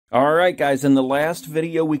Alright guys, in the last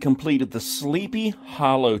video we completed the Sleepy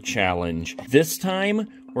Hollow Challenge. This time,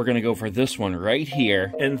 we're gonna go for this one right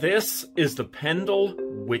here. And this is the Pendle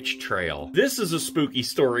Witch Trail. This is a spooky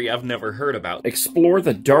story I've never heard about. Explore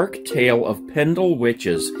the dark tale of Pendle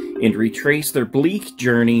witches and retrace their bleak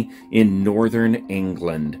journey in northern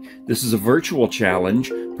England. This is a virtual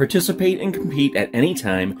challenge. Participate and compete at any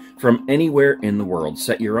time from anywhere in the world.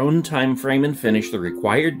 Set your own time frame and finish the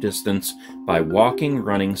required distance by walking,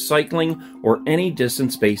 running, cycling, or any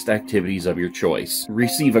distance-based activities of your choice.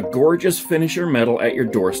 Receive a gorgeous finisher medal at your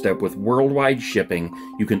doorstep with worldwide shipping.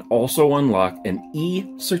 You can also unlock an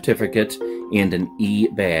e-certificate and an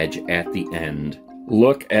e-badge at the end.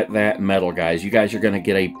 Look at that medal, guys. You guys are going to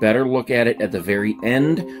get a better look at it at the very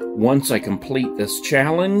end once I complete this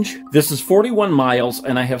challenge. This is 41 miles,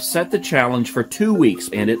 and I have set the challenge for 2 weeks,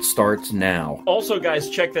 and it starts now. Also, guys,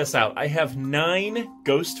 check this out. I have 9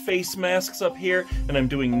 ghost face masks up here, and I'm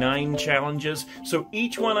doing 9 challenges. So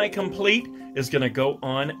each one I complete is going to go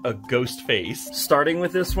on a ghost face. Starting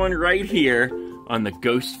with this one right here, on the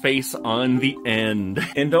ghost face on the end.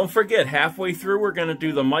 And don't forget, halfway through we're gonna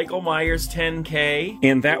do the Michael Myers 10K,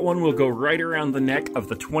 and that one will go right around the neck of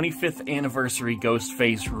the 25th anniversary ghost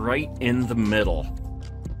face right in the middle.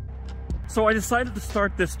 So I decided to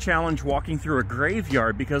start this challenge walking through a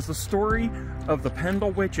graveyard because the story of the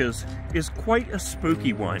Pendle witches is quite a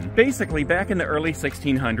spooky one. Basically, back in the early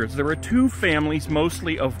 1600s, there were 2 families,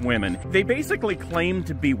 mostly of women. They basically claimed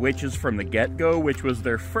to be witches from the get-go, which was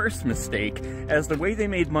their first mistake, as the way they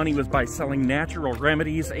made money was by selling natural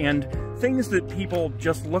remedies and things that people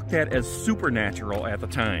just looked at as supernatural at the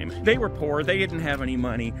time. They were poor, they didn't have any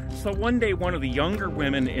money, so one day one of the younger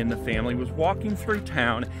women in the family was walking through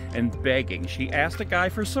town and begging. She asked a guy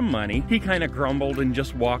for some money. He kind of grumbled and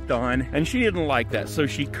just walked on, and she didn't like that, so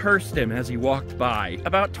she cursed him as he walked by.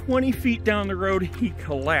 About 20 feet down the road, he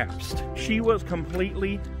collapsed. She was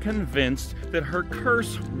completely convinced that her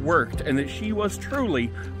curse worked and that she was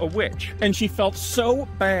truly a witch. And she felt so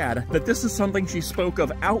bad that this is something she spoke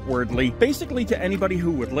of outwardly, basically to anybody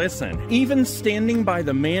who would listen, even standing by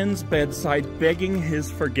the man's bedside begging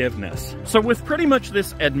his forgiveness. So with pretty much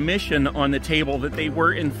this admission on the table that they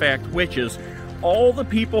were in fact witches, all the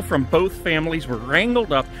people from both families were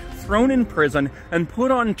wrangled up, thrown in prison, and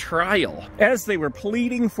put on trial. As they were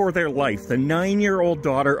pleading for their life, the 9-year-old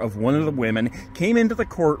daughter of one of the women came into the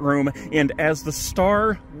courtroom and, as the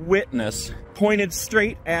star witness, pointed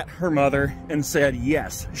straight at her mother and said,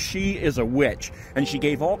 yes, she is a witch. And she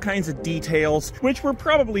gave all kinds of details, which were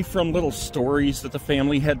probably from little stories that the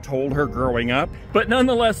family had told her growing up. But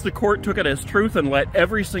nonetheless, the court took it as truth and let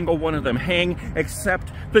every single one of them hang,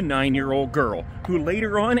 except the 9-year-old girl, who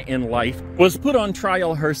later on in life was put on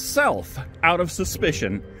trial herself out of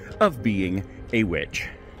suspicion of being a witch.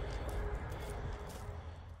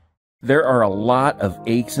 There are a lot of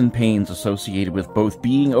aches and pains associated with both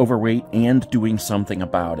being overweight and doing something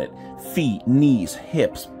about it. Feet, knees,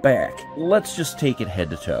 hips, back. Let's just take it head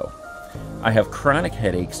to toe. I have chronic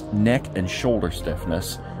headaches, neck and shoulder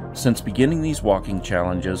stiffness. Since beginning these walking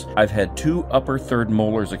challenges, I've had 2 upper third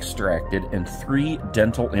molars extracted and 3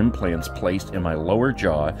 dental implants placed in my lower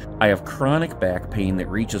jaw. I have chronic back pain that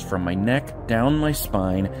reaches from my neck, down my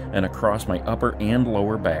spine, and across my upper and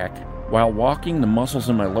lower back. While walking, the muscles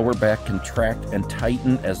in my lower back contract and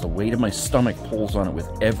tighten as the weight of my stomach pulls on it with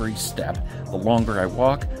every step. The longer I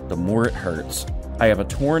walk, the more it hurts. I have a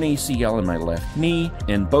torn ACL in my left knee,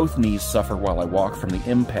 and both knees suffer while I walk from the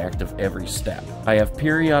impact of every step. I have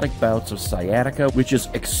periodic bouts of sciatica, which is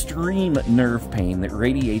extreme nerve pain that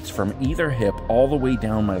radiates from either hip all the way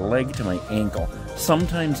down my leg to my ankle,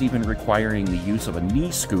 sometimes even requiring the use of a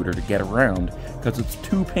knee scooter to get around because it's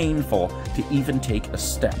too painful to even take a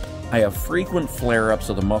step. I have frequent flare-ups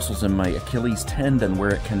of the muscles in my Achilles tendon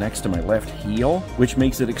where it connects to my left heel, which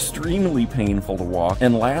makes it extremely painful to walk.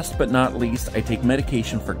 And last but not least, I take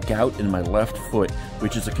medication for gout in my left foot,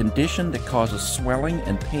 which is a condition that causes swelling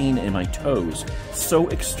and pain in my toes, so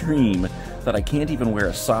extreme that I can't even wear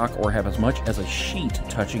a sock or have as much as a sheet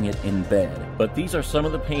touching it in bed. But these are some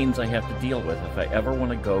of the pains I have to deal with if I ever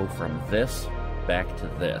want to go from this back to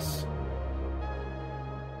this.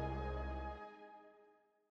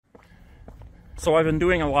 So I've been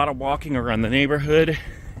doing a lot of walking around the neighborhood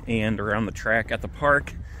and around the track at the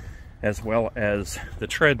park, as well as the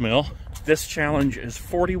treadmill. This challenge is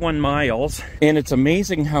 41 miles, and it's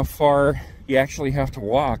amazing how far you actually have to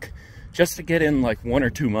walk just to get in like 1 or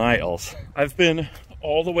 2 miles. I've been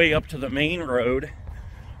all the way up to the main road,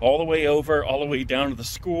 all the way over, all the way down to the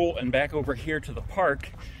school, and back over here to the park,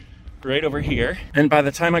 right over here. And by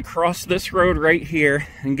the time I cross this road right here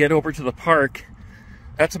and get over to the park,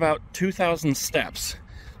 that's about 2,000 steps.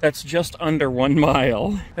 That's just under 1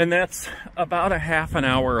 mile. And that's about a half an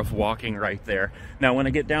hour of walking right there. Now, when I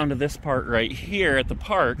get down to this part right here at the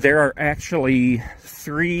park, there are actually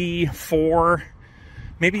 3, 4,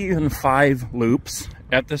 maybe even 5 loops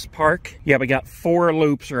at this park. Yeah, we got 4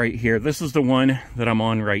 loops right here. This is the one that I'm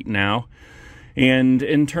on right now. And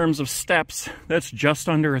in terms of steps, that's just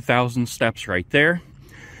under 1,000 steps right there.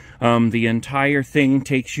 The entire thing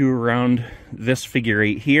takes you around this figure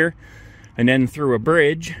 8 here, and then through a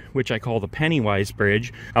bridge, which I call the Pennywise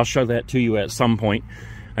Bridge. I'll show that to you at some point.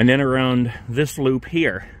 And then around this loop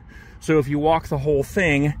here. So if you walk the whole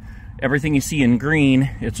thing, everything you see in green,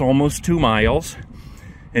 it's almost 2 miles.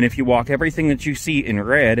 And if you walk everything that you see in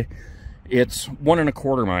red, it's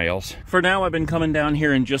 1¼ miles. For now, I've been coming down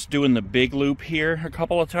here and just doing the big loop here a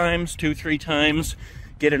couple of times, 2, 3 times,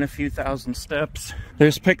 getting a few thousand steps.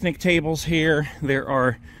 There's picnic tables here. There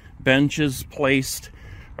are benches placed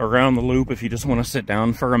around the loop if you just want to sit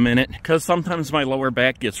down for a minute, because sometimes my lower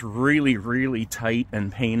back gets really, really tight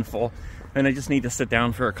and painful, and I just need to sit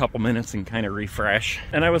down for a couple minutes and kind of refresh.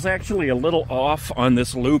 And I was actually a little off on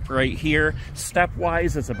this loop right here.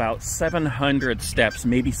 Step-wise, it's about 700 steps,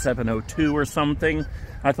 maybe 702 or something.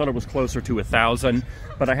 I thought it was closer to 1,000,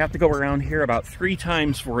 but I have to go around here about 3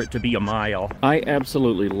 times for it to be a mile. I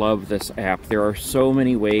absolutely love this app. There are so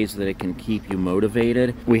many ways that it can keep you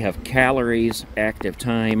motivated. We have calories, active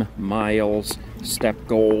time, miles, step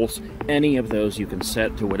goals. Any of those you can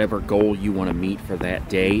set to whatever goal you want to meet for that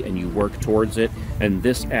day, and you work towards it. And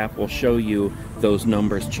this app will show you those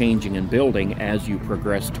numbers changing and building as you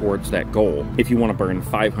progress towards that goal. If you want to burn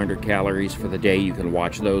 500 calories for the day, you can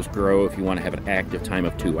watch those grow. If you want to have an active time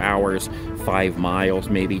of 2 hours, 5 miles,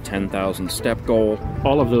 maybe 10,000 step goal,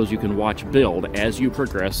 all of those you can watch build as you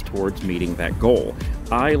progress towards meeting that goal.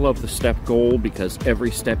 I love the step goal because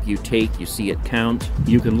every step you take, you see it count.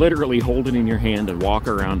 You can literally hold it in your hand and walk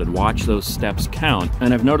around and watch those steps count.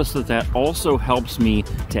 And I've noticed that that also helps me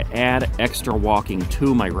to add extra walking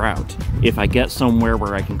to my route. If I get somewhere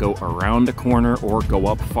where I can go around a corner or go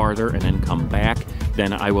up farther and then come back,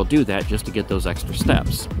 then I will do that just to get those extra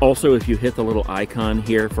steps. Also, if you hit the little icon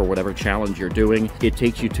here for whatever challenge you're doing, it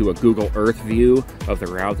takes you to a Google Earth view of the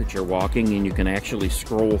route that you're walking, and you can actually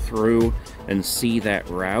scroll through and see that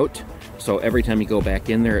route. So every time you go back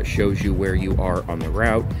in there, it shows you where you are on the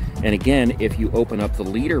route. And again, if you open up the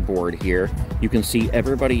leaderboard here, you can see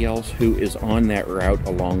everybody else who is on that route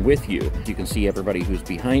along with you. You can see everybody who's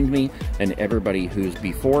behind me and everybody who's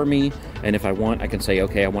before me. And if I want, I can say,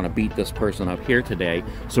 okay, I want to beat this person up here today.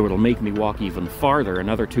 So it'll make me walk even farther,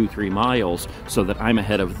 another 2-3 miles, so that I'm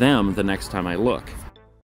ahead of them the next time I look.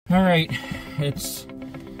 All right, it's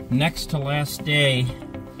next to last day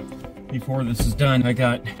before this is done. I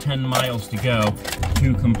got 10 miles to go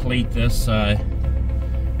to complete this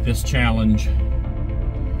this challenge,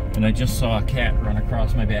 and I just saw a cat run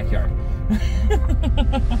across my backyard.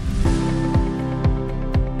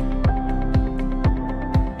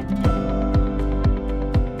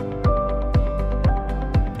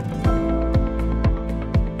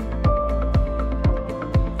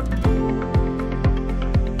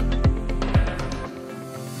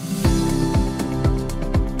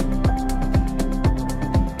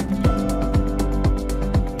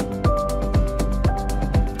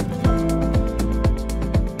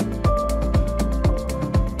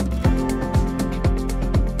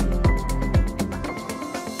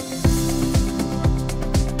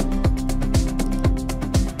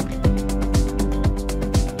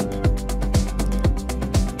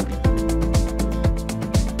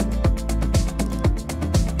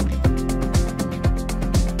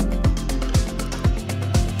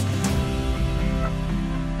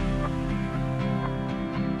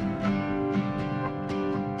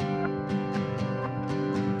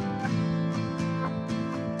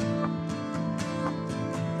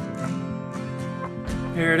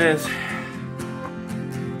 Here it is.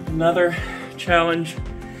 Another challenge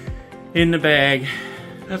in the bag.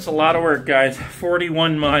 That's a lot of work, guys.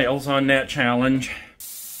 41 miles on that challenge.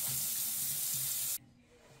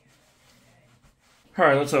 All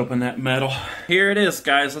right, let's open that medal. Here it is,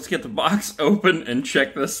 guys. Let's get the box open and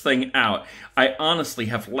check this thing out. I honestly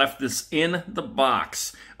have left this in the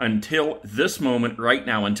box until this moment right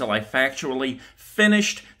now, until I factually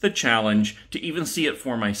finished the challenge to even see it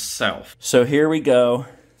for myself. So here we go.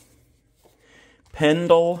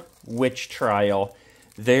 Pendle Witch Trial.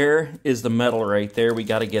 There is the medal right there. We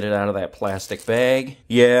got to get it out of that plastic bag.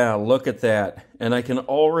 Yeah, look at that. And I can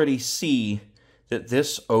already see that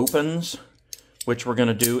this opens, which we're going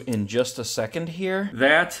to do in just a second here.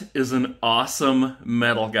 That is an awesome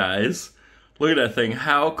medal, guys. Look at that thing.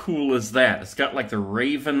 How cool is that? It's got like the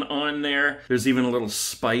raven on there. There's even a little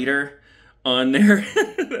spider on there.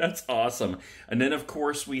 That's awesome. And then, of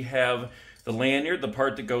course, we have the lanyard, the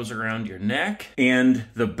part that goes around your neck, and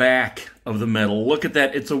the back of the medal. Look at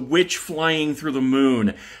that. It's a witch flying through the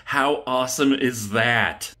moon. How awesome is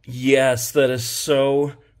that? Yes, that is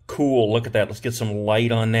so cool. Look at that. Let's get some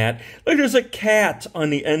light on that. Look, there's a cat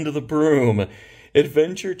on the end of the broom.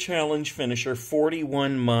 Adventure Challenge finisher,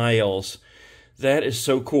 41 miles. That is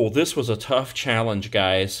so cool. This was a tough challenge,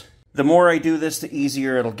 guys. The more I do this, the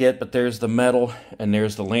easier it'll get, but there's the medal, and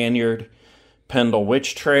there's the lanyard. Pendle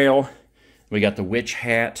Witch Trail. We got the witch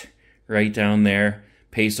hat right down there.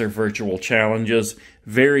 Pacer Virtual Challenges.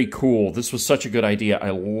 Very cool. This was such a good idea. I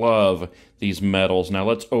love these medals. Now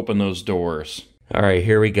let's open those doors. All right,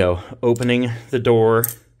 here we go. Opening the door.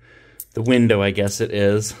 The window, I guess it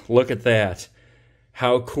is. Look at that.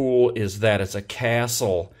 How cool is that? It's a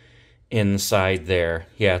castle inside there.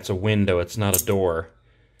 Yeah, it's a window. It's not a door.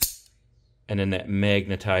 And then that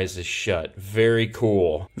magnetizes shut. Very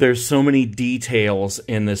cool. There's so many details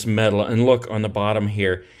in this medal. And look on the bottom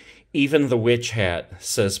here. Even the witch hat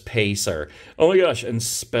says Pacer. Oh my gosh, and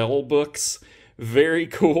spell books. Very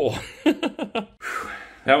cool.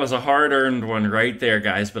 That was a hard-earned one right there,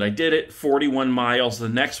 guys, but I did it. 41 miles. The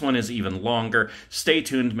next one is even longer. Stay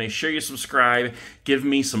tuned. Make sure you subscribe. Give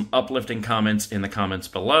me some uplifting comments in the comments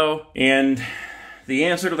below. And the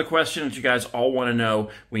answer to the question that you guys all want to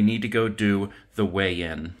know, we need to go do the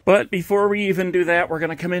weigh-in. But before we even do that, we're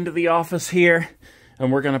going to come into the office here,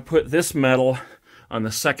 and we're going to put this medal on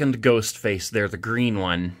the second ghost face there, the green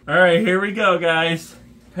one. All right, here we go, guys.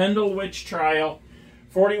 Pendle Witch Trial,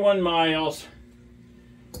 41 miles.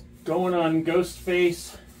 Going on ghost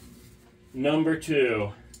face number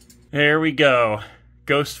 2. There we go.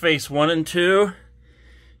 Ghost face 1 and 2.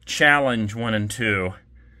 Challenge 1 and 2.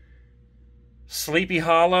 Sleepy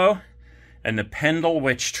Hollow and the Pendle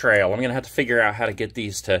Witch Trail. I'm going to have to figure out how to get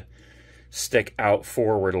these to stick out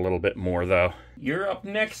forward a little bit more, though. You're up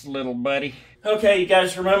next, little buddy. Okay, you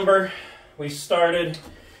guys remember we started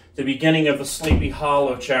the beginning of the Sleepy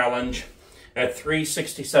Hollow challenge at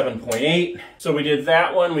 367.8. So we did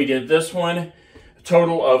that one, we did this one, a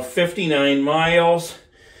total of 59 miles.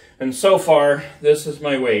 And so far, this is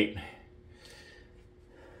my weight.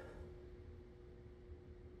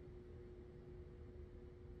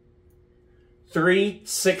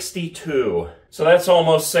 $362. So that's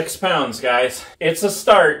almost 6 pounds, guys. It's a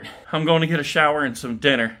start. I'm going to get a shower and some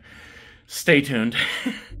dinner. Stay tuned.